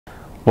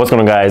What's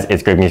going on, guys?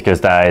 It's Greg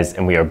Eyes,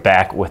 and we are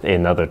back with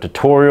another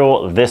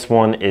tutorial. This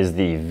one is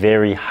the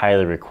very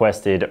highly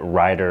requested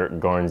Ryder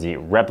Garnsey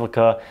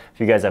replica. If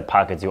you guys have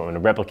pockets you want me to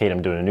replicate,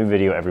 I'm doing a new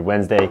video every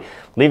Wednesday.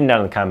 Leave them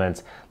down in the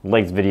comments,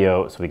 like this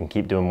video so we can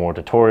keep doing more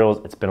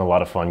tutorials. It's been a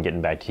lot of fun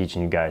getting back to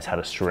teaching you guys how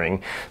to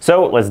string.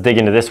 So let's dig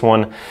into this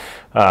one.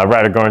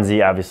 Ryder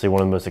Garnsey, obviously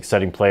one of the most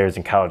exciting players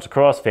in college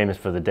lacrosse, famous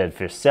for the dead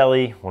fish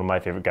celly, one of my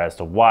favorite guys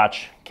to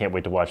watch. Can't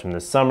wait to watch him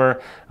this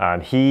summer.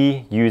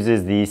 He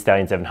uses the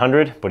Stallion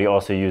 700, but he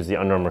also used the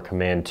Under Armour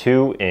Command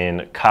 2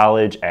 in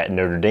college at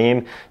Notre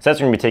Dame. So that's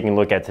what we're going to be taking a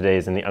look at today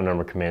is in the Under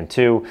Armour Command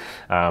 2,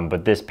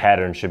 but this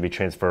pattern should be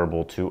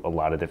transferable to a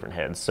lot of different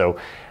heads. So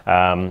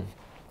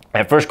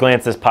at first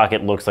glance, this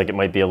pocket looks like it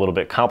might be a little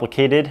bit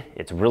complicated.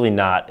 It's really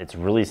not. It's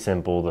really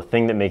simple. The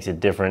thing that makes it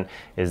different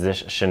is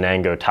this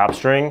Shenango top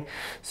string.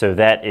 So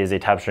that is a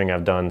top string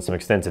I've done some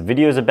extensive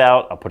videos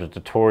about. I'll put a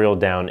tutorial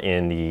down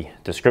in the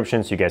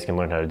description so you guys can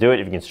learn how to do it.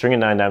 If you can string a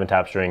 9-diamond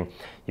top string,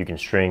 you can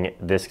string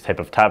this type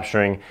of top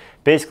string.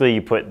 Basically,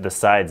 you put the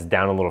sides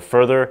down a little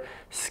further,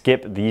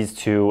 skip these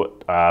two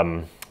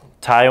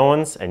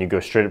tie-ons, and you go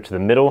straight up to the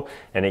middle,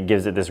 and it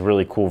gives it this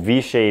really cool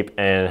V shape,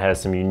 and it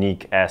has some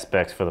unique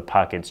aspects for the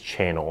pocket's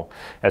channel.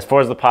 As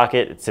far as the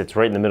pocket, it sits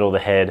right in the middle of the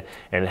head,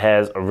 and it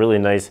has a really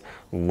nice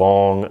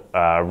long,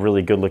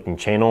 really good looking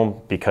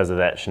channel because of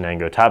that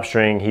Shenango top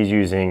string. He's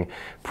using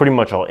pretty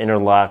much all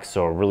interlocks,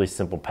 so a really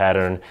simple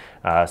pattern.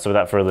 So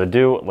without further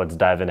ado, let's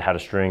dive into how to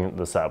string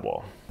the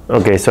sidewall.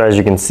 Okay, so as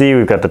you can see,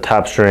 we've got the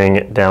top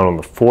string down on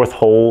the 4th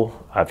hole.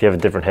 If you have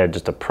a different head,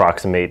 just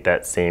approximate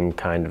that same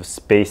kind of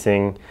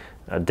spacing.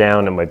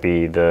 Down, it might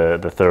be the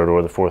 3rd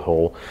or the 4th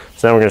hole.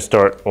 So now we're going to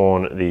start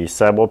on the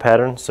sidewall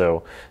pattern.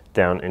 So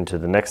down into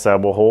the next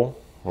sidewall hole,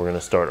 we're going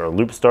to start our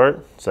loop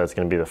start. So that's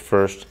going to be the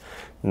first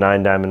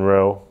 9-diamond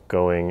row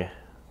going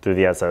through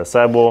the outside of the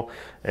sidewall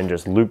and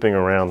just looping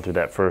around through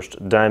that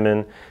first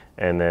diamond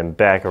and then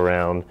back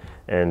around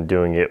and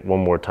doing it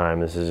one more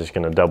time. This is just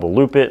going to double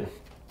loop it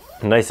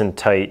nice and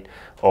tight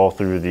all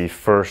through the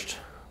first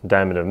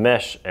diamond of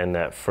mesh and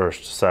that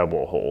first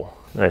sidewall hole.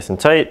 Nice and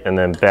tight, and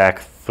then back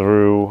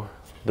through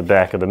the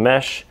back of the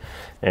mesh,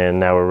 and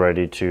now we're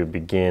ready to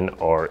begin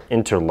our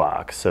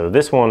interlock. So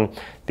this one,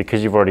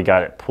 because you've already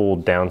got it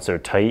pulled down so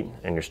tight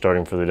and you're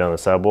starting further down the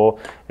sidewall,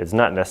 it's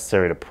not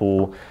necessary to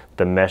pull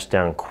the mesh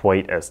down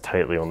quite as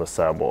tightly on the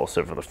sidewall.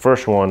 So for the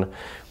first one,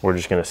 we're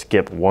just going to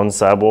skip one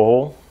sidewall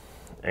hole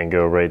and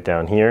go right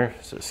down here.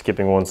 So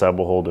skipping one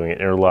sidewall hole, doing an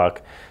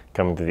interlock,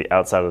 coming to the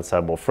outside of the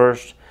sidewall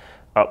first,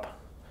 up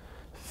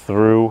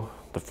through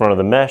the front of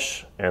the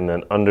mesh, and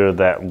then under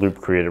that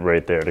loop created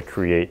right there to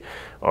create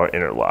our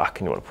interlock.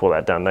 And you want to pull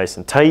that down nice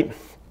and tight.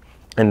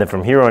 And then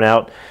from here on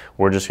out,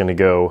 we're just going to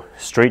go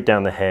straight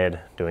down the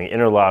head, doing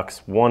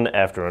interlocks one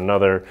after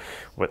another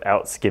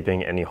without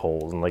skipping any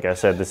holes. And like I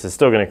said, this is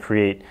still going to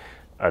create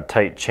a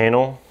tight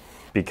channel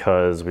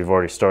because we've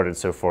already started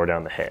so far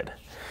down the head.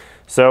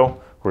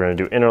 So we're going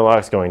to do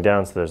interlocks going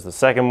down. So there's the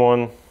second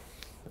one.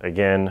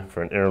 Again,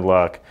 for an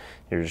interlock,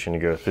 you're just going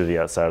to go through the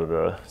outside of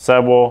the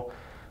sidewall,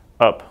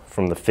 up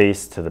from the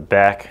face to the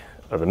back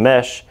of the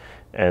mesh,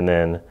 and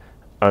then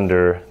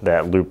under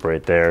that loop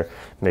right there,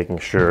 making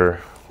sure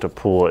to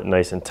pull it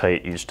nice and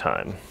tight each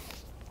time.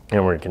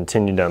 And we're going to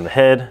continue down the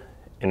head,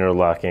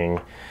 interlocking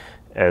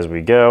as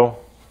we go,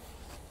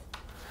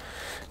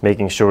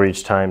 making sure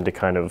each time to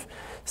kind of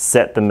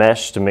set the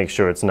mesh to make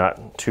sure it's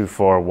not too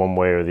far one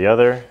way or the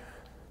other.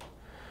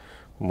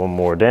 One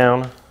more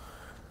down. I'm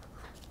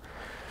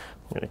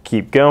going to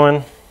keep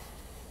going.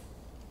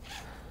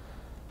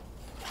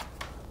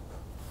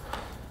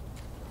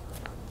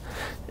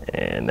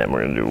 And then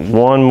we're going to do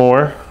one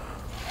more.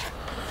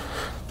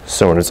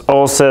 So when it's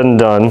all said and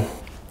done,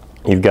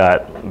 you've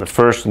got the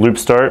first loop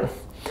start,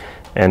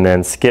 and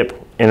then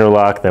skip,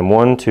 interlock, then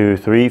 1, 2,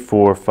 3,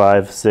 4,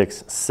 5,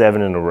 6,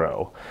 7 in a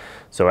row.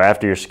 So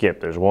after your skip,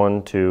 there's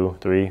 1, 2,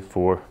 3,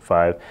 4,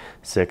 5,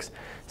 6,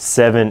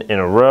 7 in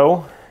a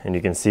row. And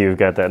you can see we've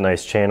got that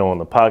nice channel in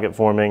the pocket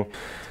forming.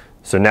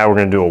 So now we're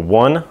going to do a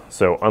 1.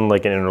 So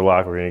unlike an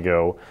interlock, we're going to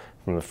go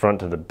from the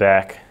front to the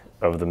back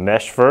of the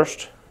mesh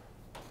first,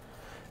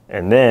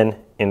 and then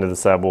into the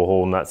sidewall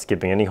hole, not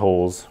skipping any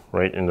holes,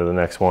 right into the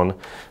next one.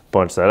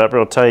 Bunch that up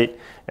real tight,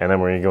 and then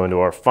we're going to go into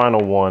our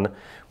final one,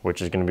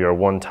 which is going to be our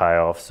 1 tie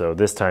off. So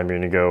this time you're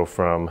going to go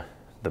from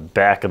the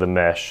back of the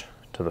mesh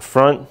to the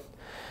front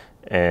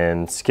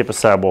and skip a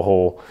sidewall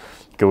hole,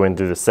 go in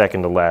through the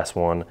second to last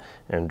one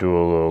and do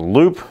a little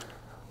loop,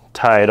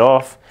 tie it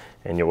off,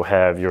 and you'll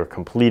have your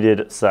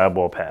completed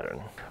sidewall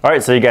pattern. All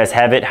right, so you guys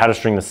have it, how to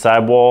string the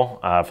sidewall.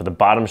 For the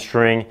bottom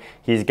string,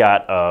 he's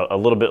got a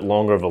little bit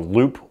longer of a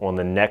loop on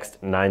the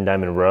next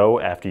 9-diamond row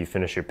after you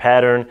finish your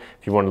pattern.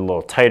 If you want it a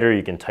little tighter,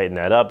 you can tighten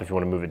that up. If you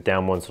want to move it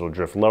down once, it'll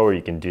drift lower,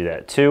 you can do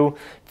that too.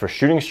 For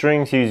shooting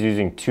strings, he's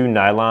using 2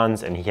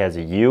 nylons and he has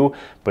a U,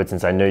 but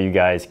since I know you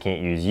guys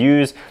can't use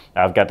U's,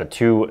 I've got the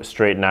 2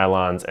 straight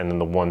nylons and then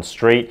the 1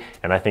 straight,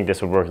 and I think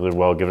this would work really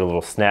well. Give it a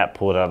little snap,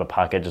 pull it out of the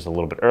pocket just a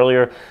little bit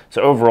earlier.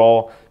 So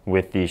overall,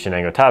 with the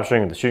Shenango top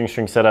string, with the shooting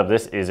string setup.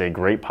 This is a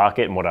great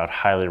pocket and what I'd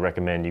highly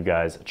recommend you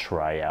guys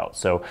try out.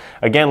 So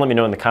again, let me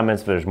know in the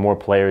comments if there's more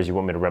players you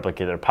want me to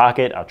replicate their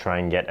pocket. I'll try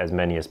and get as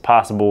many as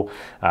possible.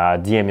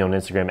 DM me on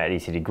Instagram at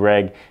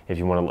ECDGreg if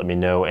you want to let me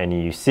know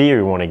any you see, or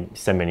you want to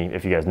send me,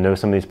 if you guys know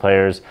some of these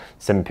players,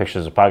 send me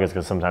pictures of pockets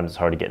because sometimes it's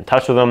hard to get in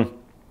touch with them.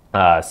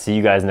 See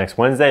you guys next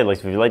Wednesday. Like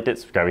if you liked it,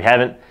 subscribe if you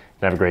haven't, and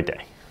have a great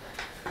day.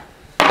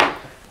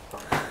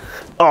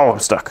 Oh, I'm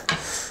stuck.